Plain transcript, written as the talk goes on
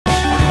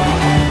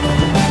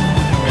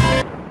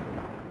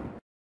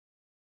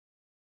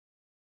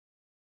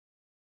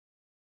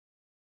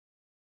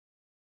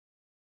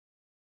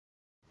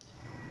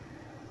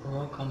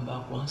Welcome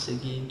back once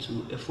again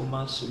to a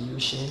formal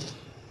solution.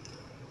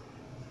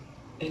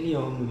 Earlier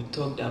on we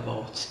talked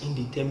about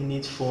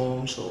indeterminate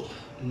forms of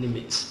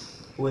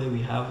limits where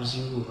we have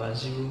 0 over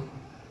 0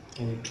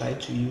 and we try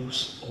to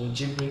use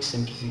algebraic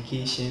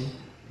simplification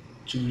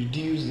to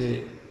reduce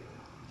the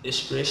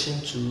expression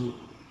to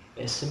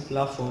a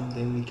simpler form.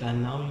 Then we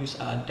can now use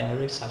our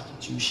direct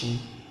substitution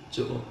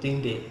to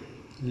obtain the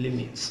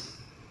limits.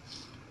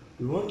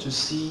 We want to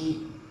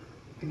see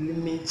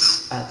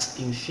limits at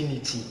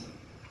infinity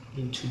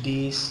in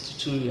today's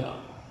tutorial.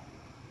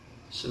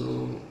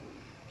 So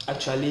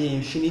actually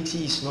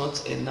infinity is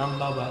not a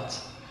number, but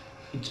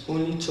it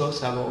only talks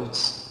about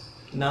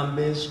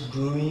numbers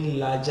growing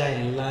larger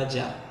and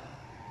larger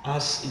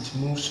as it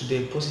moves to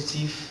the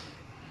positive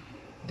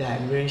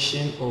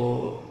direction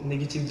or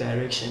negative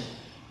direction.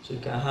 So you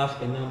can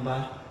have a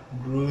number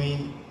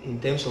growing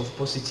in terms of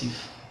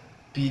positive,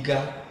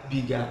 bigger,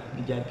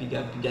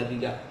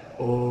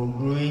 or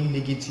growing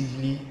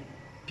negatively,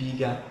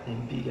 bigger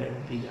and bigger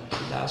and bigger. So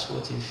that's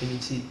what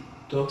infinity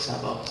talks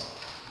about.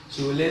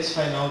 So let's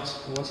find out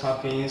what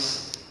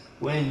happens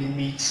when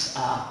limits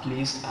are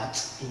placed at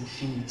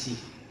infinity.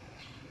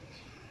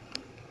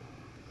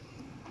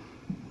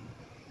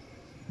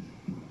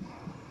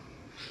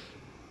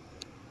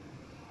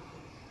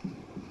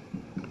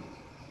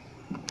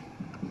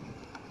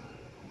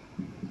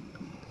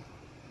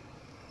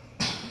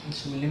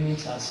 So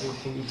limits at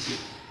infinity.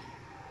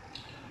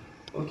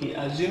 Okay,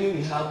 assuming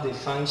we have the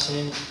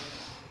function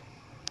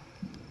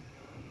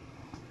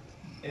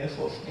f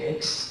of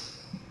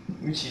x,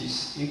 which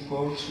is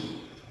equal to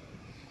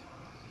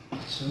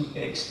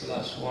 2x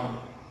plus 1,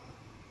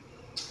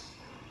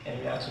 and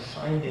we have to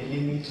find the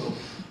limit of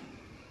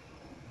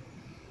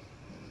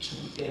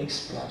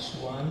 2x plus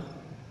 1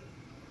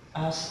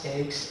 as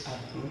x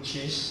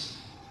approaches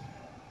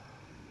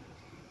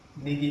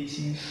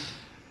negative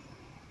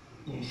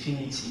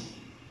infinity.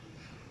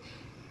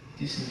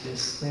 This is the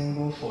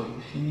symbol for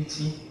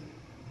infinity.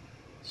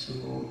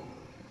 So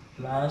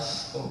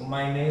plus or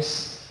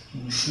minus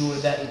will show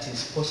whether it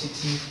is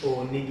positive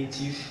or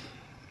negative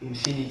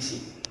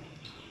infinity.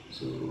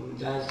 So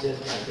that's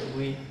just by the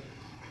way.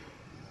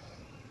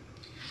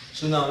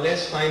 So now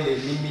let's find the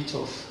limit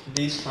of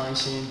this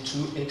function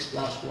 2x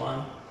plus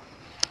 1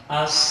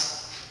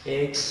 as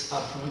x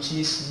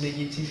approaches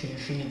negative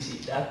infinity.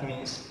 That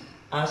means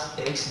as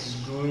x is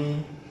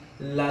growing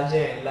larger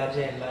and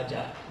larger and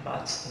larger,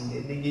 but in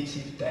the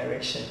negative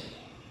direction.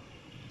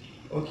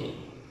 Okay,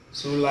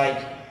 so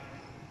like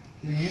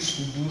we used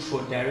to do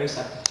for direct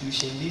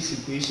substitution, this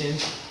equation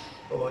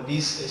or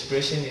this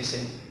expression is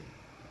in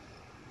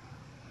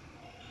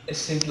a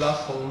simpler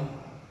form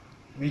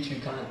which we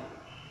can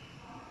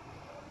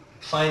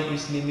find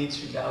its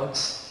limits without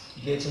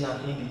getting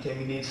an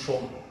indeterminate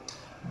form.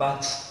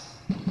 But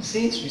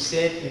since we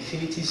said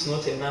infinity is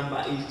not a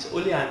number, it's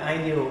only an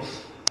idea of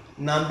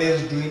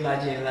numbers growing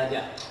larger and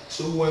larger.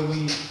 So when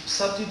we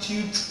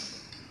substitute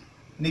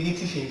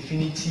negative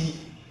infinity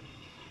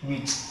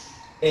with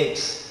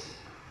x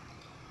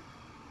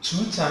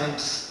 2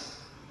 times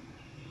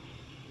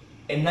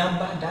a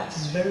number that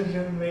is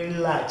very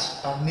large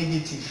and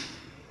negative,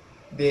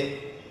 the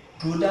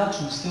product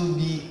will still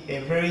be a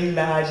very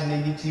large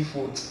negative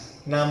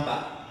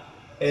number.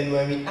 And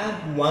when we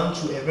add 1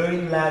 to a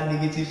very large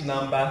negative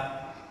number,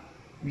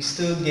 we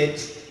still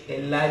get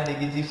a large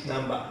negative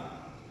number.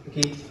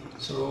 Okay,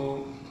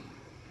 so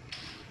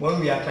when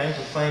we are trying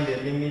to find the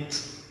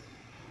limit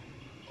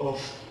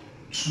of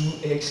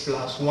 2x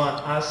plus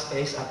 1 as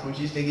x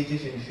approaches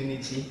negative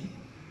infinity,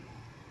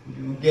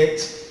 you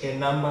get a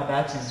number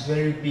that is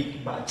very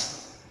big but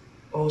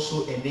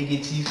also a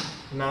negative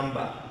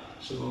number.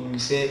 So we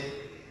said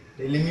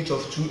the limit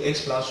of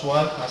 2x plus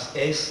 1 as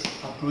x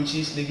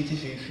approaches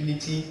negative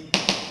infinity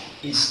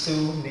is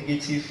still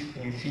negative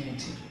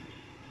infinity.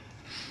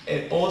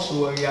 And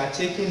also when we are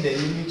taking the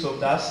limit of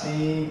that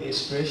same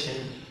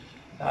expression,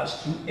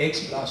 that's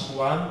 2x plus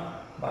 1,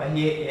 but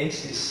here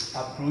x is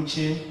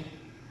approaching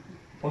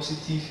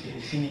positive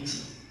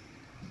infinity,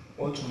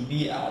 what will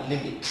be our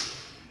limit?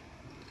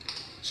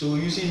 So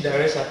using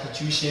direct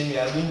substitution, we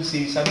are going to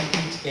say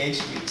substitute x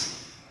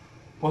with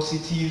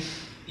positive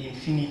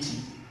infinity.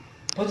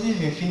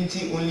 Positive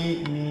infinity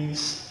only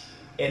means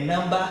a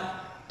number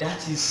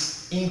that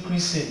is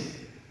increasing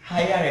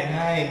higher and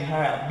higher and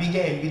higher,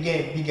 bigger and bigger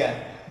and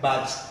bigger,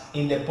 but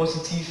in the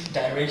positive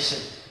direction.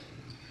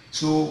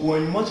 So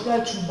when you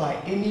multiply 2 by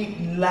any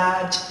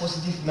large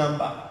positive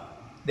number,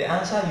 the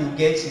answer you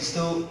get is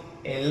still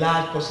a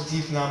large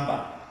positive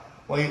number.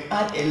 When you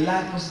add a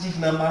large positive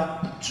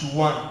number to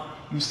 1,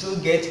 you still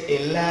get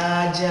a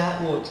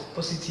larger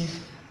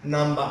positive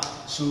number.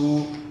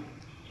 So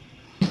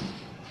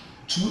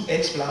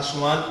 2x plus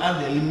 1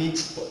 as the limit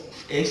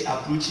of x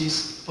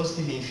approaches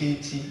positive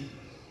infinity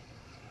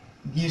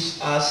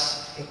gives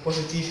us a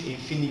positive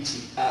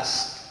infinity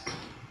as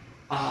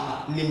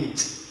our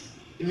limit.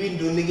 Even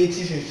though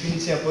negative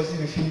infinity and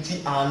positive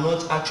infinity are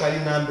not actually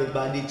numbers,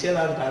 but they tell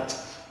us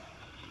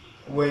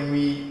that when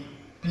we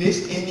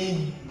place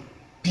any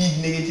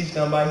big negative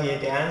number here,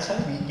 the answer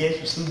we get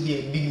will still be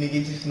a big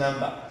negative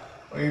number.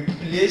 When we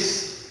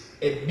place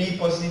a big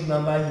positive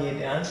number here,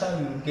 the answer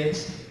we will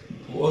get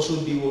will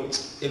also be what?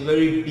 A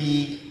very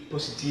big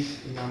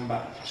positive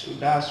number. So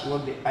that's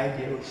what the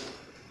idea of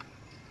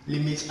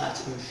limit at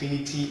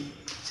infinity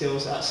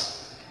tells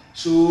us.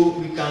 So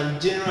we can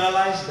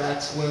generalize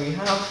that when we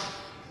have,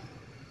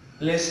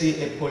 let's say,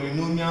 a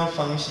polynomial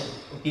function,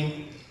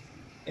 okay,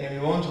 and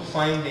we want to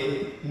find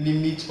the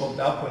limit of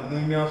that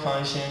polynomial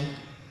function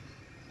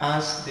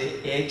as the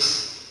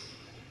x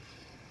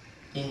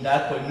in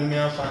that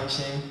polynomial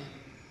function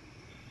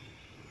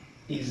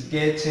is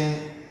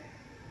getting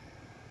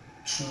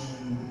to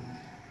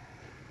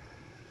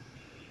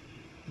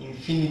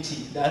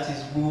infinity, that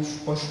is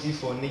both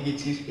positive or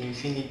negative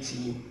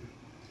infinity,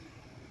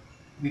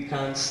 we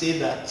can say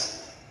that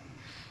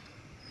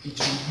it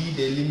will be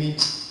the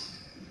limit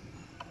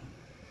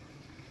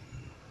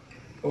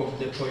of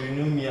the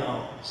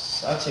polynomial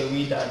such a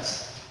way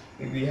that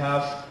we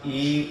have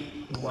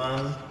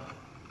a1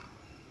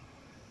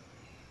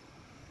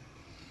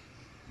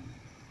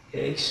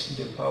 x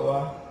to the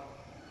power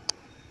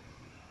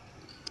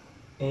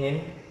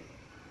n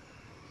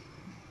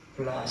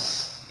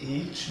plus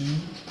a2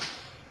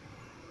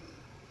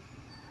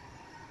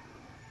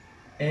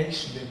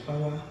 x to the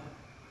power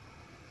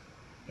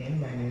n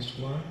minus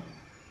 1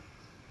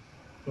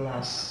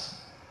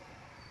 plus,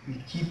 we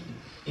keep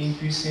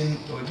increasing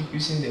or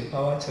decreasing the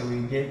power till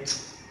we get,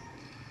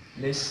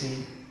 let's say,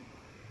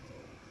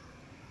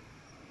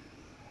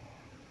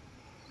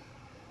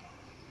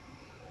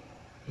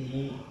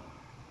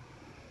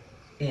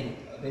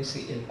 let's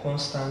say a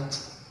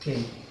constant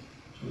 10.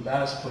 So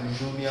that's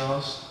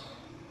polynomials,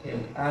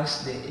 and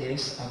as the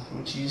x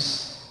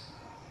approaches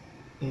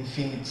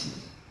infinity,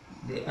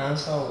 the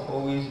answer will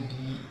always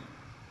be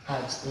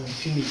at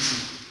infinity.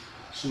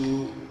 So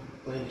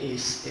when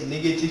it's a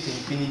negative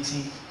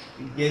infinity,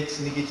 we get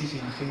negative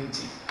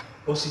infinity.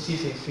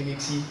 Positive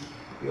infinity,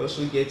 we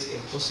also get a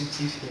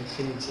positive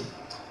infinity.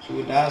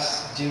 So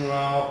that's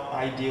general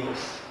idea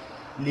of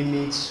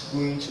limits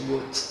going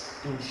towards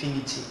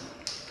infinity.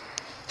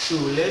 So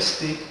let's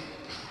take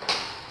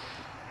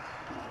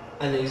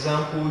an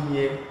example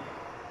here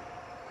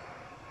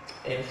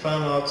and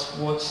find out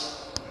what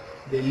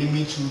the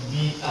limit will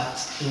be at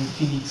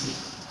infinity.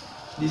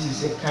 This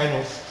is a kind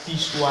of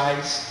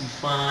piecewise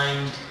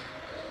defined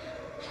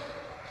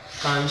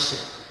function.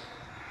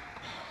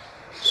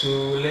 So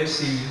let's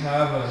say you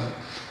have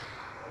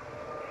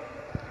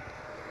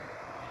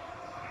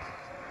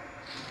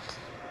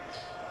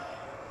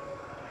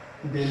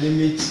the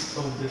limit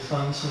of the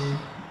function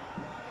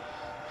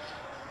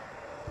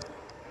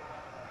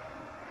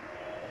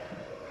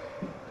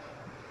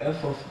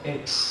f of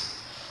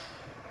x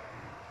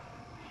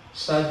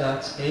such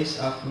that x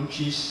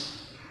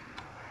approaches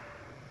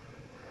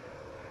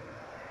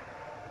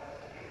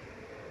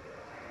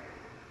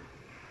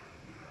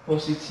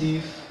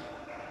positive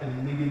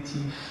and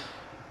negative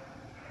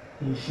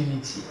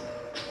infinity,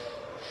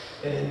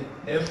 and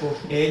f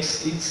of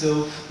x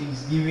itself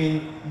is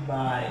given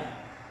by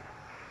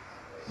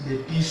the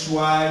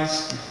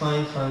piecewise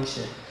defined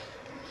function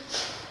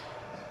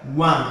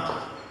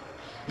 1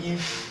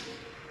 if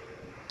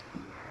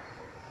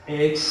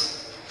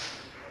x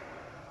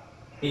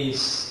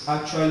is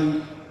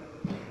actually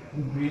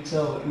greater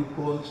or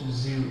equal to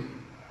 0,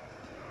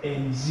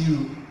 and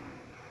 0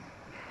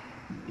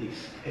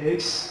 if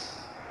x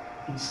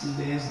is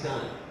less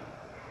than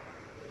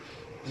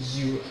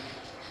 0.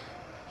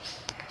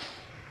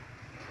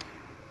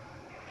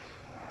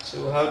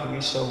 So how do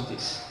we solve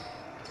this?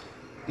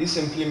 This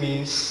simply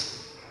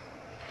means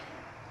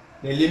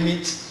the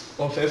limit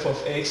of f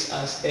of x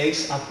as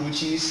x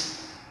approaches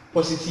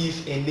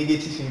positive and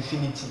negative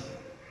infinity.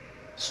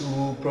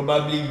 So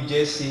probably we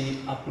just say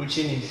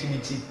approaching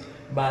infinity,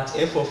 but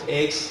f of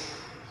x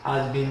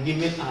has been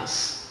given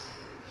as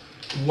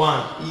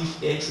 1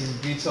 if x is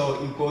greater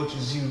or equal to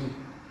 0,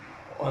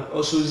 and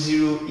also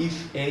 0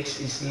 if x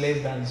is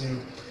less than 0.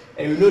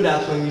 And we know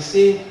that when we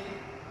say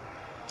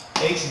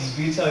x is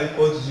greater or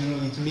equal to 0,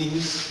 it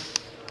means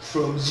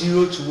from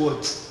 0 to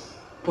what?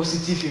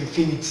 Positive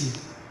infinity.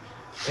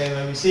 And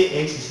when we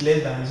say x is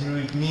less than 0,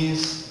 it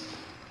means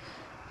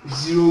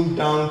 0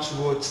 down to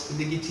what?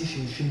 Negative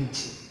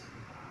infinity.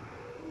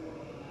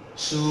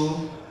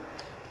 So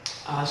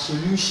our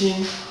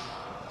solution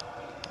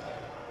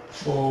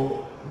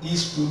for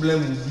this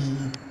problem will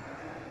be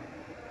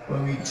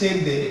when we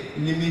take the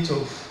limit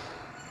of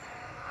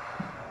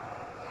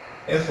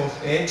f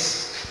of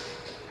x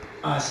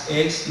as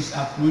x is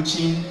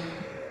approaching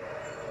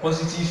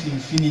positive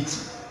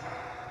infinity,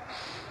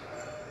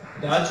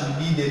 that will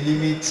be the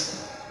limit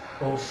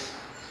of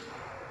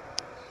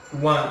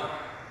 1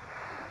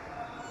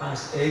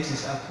 as x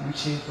is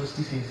approaching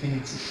positive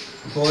infinity,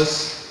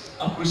 because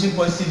approaching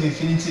positive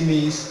infinity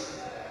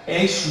means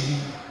x should be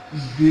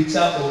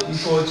greater or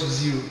equal to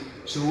 0.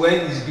 So when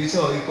it's greater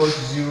or equal to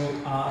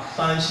 0, our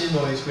function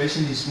or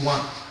expression is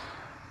 1,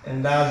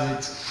 and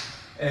that's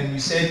it. And we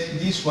said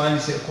this one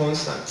is a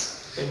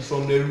constant, and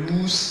from the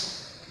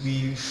rules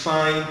we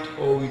find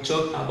or we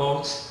talk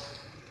about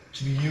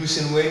to be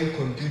using when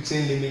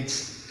computing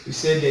limits. We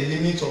said the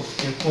limit of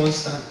a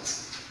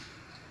constant,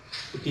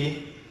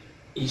 okay,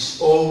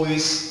 is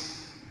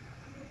always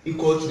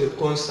equal to the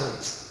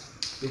constant,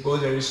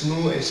 because there is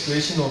no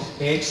expression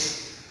of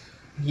x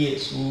here.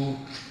 So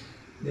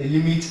the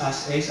limit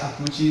as x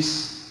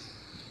approaches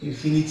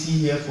infinity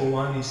here for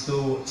 1 is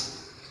still what?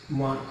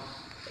 1.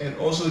 And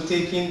also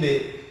taking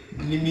the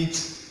limit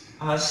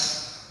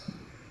as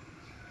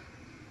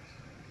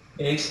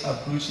x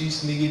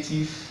approaches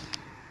negative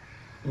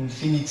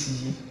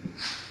infinity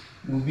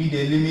will be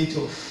the limit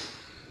of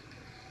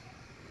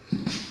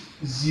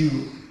 0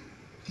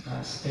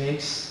 as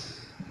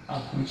x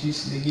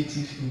approaches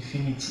negative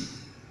infinity.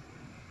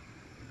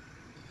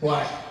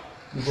 Why?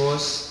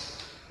 Because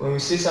when we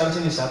say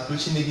something is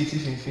approaching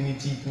negative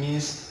infinity, it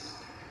means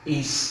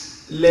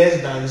it's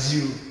less than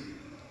 0.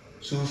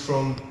 So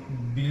from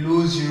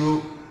below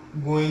 0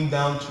 going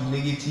down to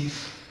negative,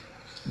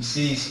 we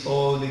say it's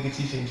all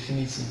negative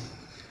infinity.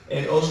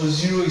 And also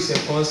 0 is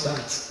a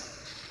constant.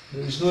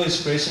 There is no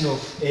expression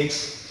of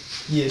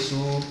x here, so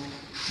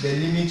the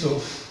limit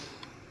of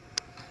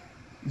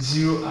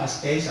 0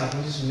 as x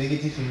approaches to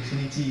negative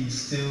infinity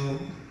is still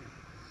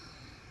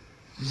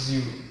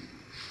 0.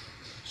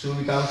 So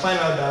we can find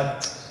out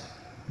that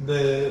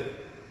the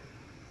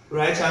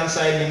right hand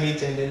side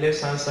limit and the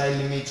left hand side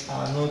limit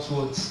are not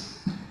what?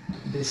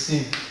 The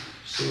same.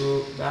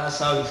 So that's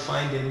how we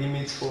find the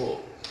limit for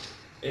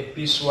a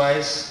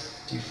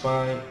piecewise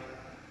defined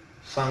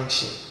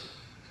function.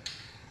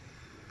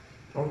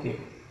 Okay,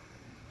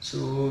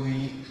 so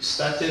we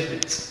started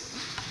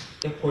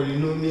with a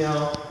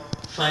polynomial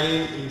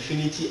finding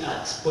infinity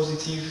at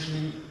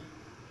positively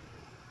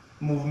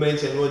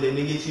movement and what the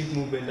negative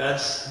movement,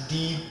 that's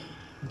d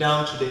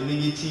down to the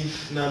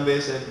negative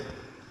numbers and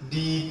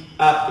d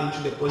up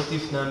into the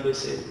positive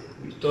numbers. And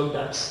we talked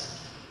that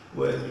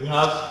when you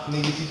have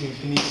negative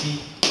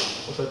infinity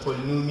of a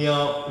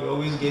polynomial, you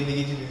always get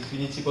negative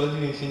infinity.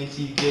 Positive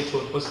infinity, you get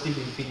what? Positive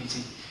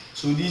infinity.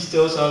 So this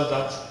tells us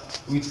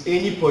that with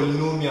any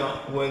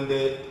polynomial, when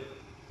the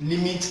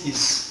limit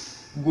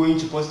is going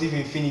to positive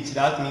infinity,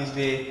 that means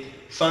the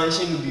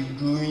function will be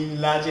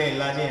growing larger and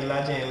larger and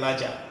larger and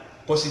larger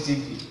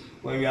positively.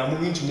 When we are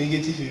moving to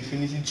negative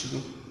infinity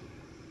too,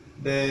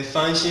 the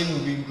function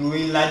will be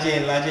growing larger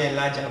and larger and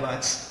larger,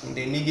 but in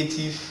the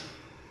negative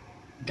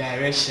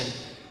direction.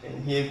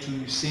 And here too,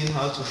 we've seen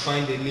how to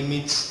find the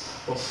limits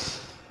of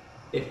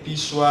a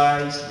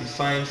piecewise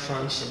defined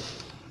function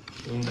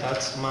in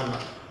that manner.